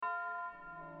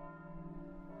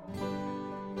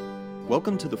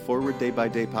Welcome to the Forward Day by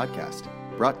Day podcast,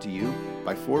 brought to you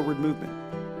by Forward Movement.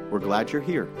 We're glad you're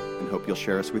here and hope you'll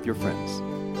share us with your friends.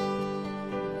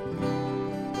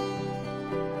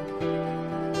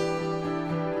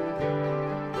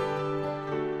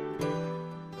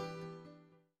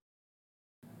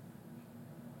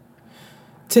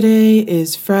 Today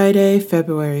is Friday,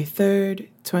 February 3rd,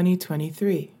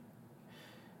 2023.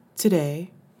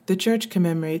 Today, the church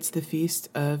commemorates the feast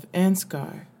of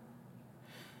Ansgar.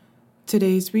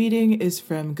 Today's reading is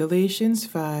from Galatians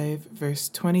 5, verse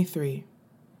 23.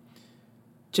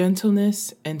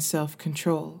 Gentleness and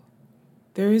self-control.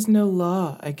 There is no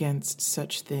law against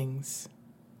such things.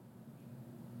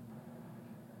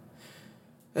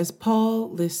 As Paul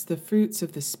lists the fruits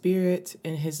of the Spirit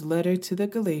in his letter to the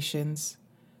Galatians,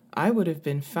 I would have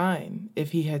been fine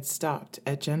if he had stopped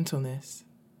at gentleness.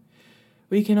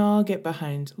 We can all get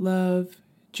behind love,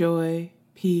 joy,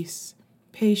 peace,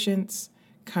 patience,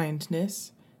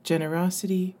 kindness,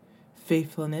 generosity,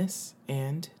 faithfulness,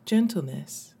 and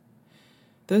gentleness.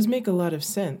 Those make a lot of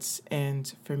sense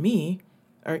and, for me,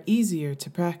 are easier to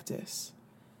practice.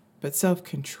 But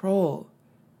self-control,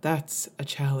 that's a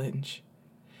challenge.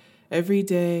 Every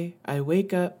day, I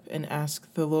wake up and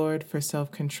ask the Lord for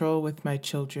self-control with my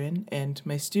children and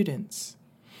my students.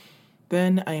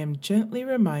 Then I am gently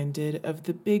reminded of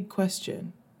the big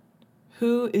question: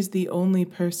 who is the only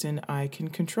person I can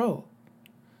control?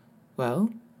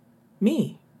 Well,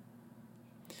 me.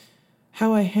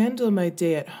 How I handle my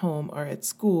day at home or at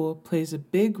school plays a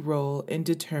big role in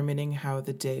determining how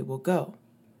the day will go.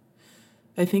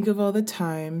 I think of all the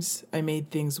times I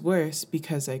made things worse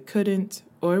because I couldn't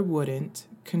or wouldn't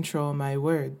control my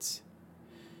words.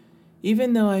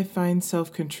 Even though I find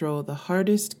self-control the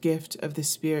hardest gift of the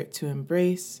Spirit to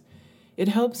embrace, it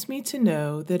helps me to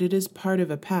know that it is part of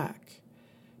a pack,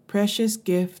 precious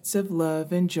gifts of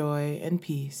love and joy and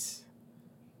peace.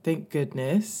 Thank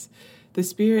goodness, the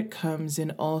Spirit comes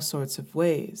in all sorts of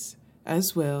ways,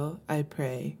 as will, I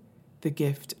pray, the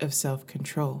gift of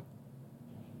self-control.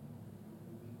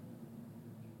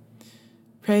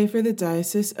 Pray for the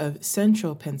Diocese of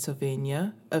Central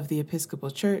Pennsylvania of the Episcopal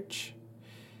Church.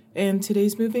 And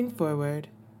today's moving forward,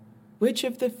 which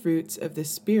of the fruits of the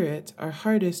Spirit are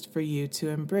hardest for you to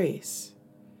embrace?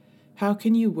 How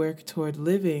can you work toward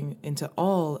living into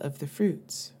all of the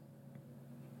fruits?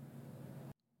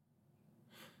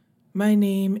 My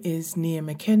name is Nia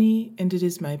McKenney, and it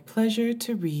is my pleasure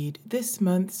to read this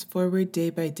month's Forward Day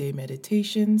by Day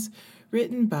Meditations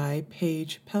written by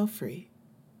Paige Pelfrey.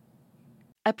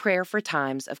 A prayer for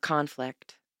times of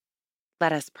conflict.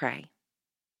 Let us pray.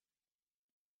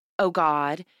 O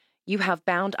God, you have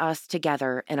bound us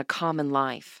together in a common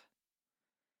life.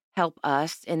 Help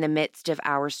us in the midst of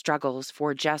our struggles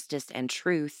for justice and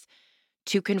truth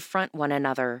to confront one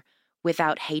another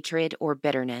without hatred or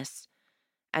bitterness,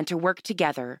 and to work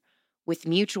together with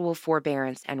mutual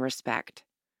forbearance and respect.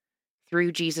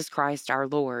 Through Jesus Christ our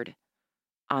Lord.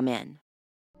 Amen.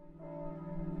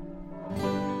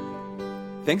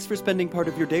 Thanks for spending part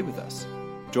of your day with us.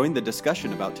 Join the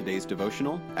discussion about today's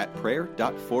devotional at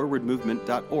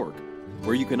prayer.forwardmovement.org,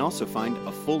 where you can also find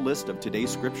a full list of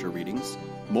today's scripture readings,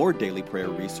 more daily prayer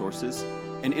resources,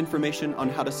 and information on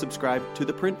how to subscribe to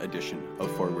the print edition of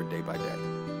Forward Day by Day.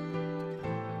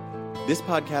 This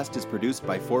podcast is produced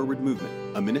by Forward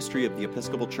Movement, a ministry of the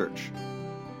Episcopal Church.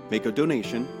 Make a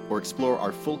donation or explore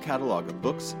our full catalog of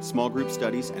books, small group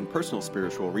studies, and personal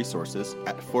spiritual resources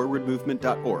at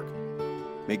forwardmovement.org.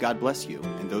 May God bless you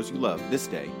and those you love this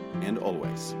day and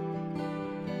always.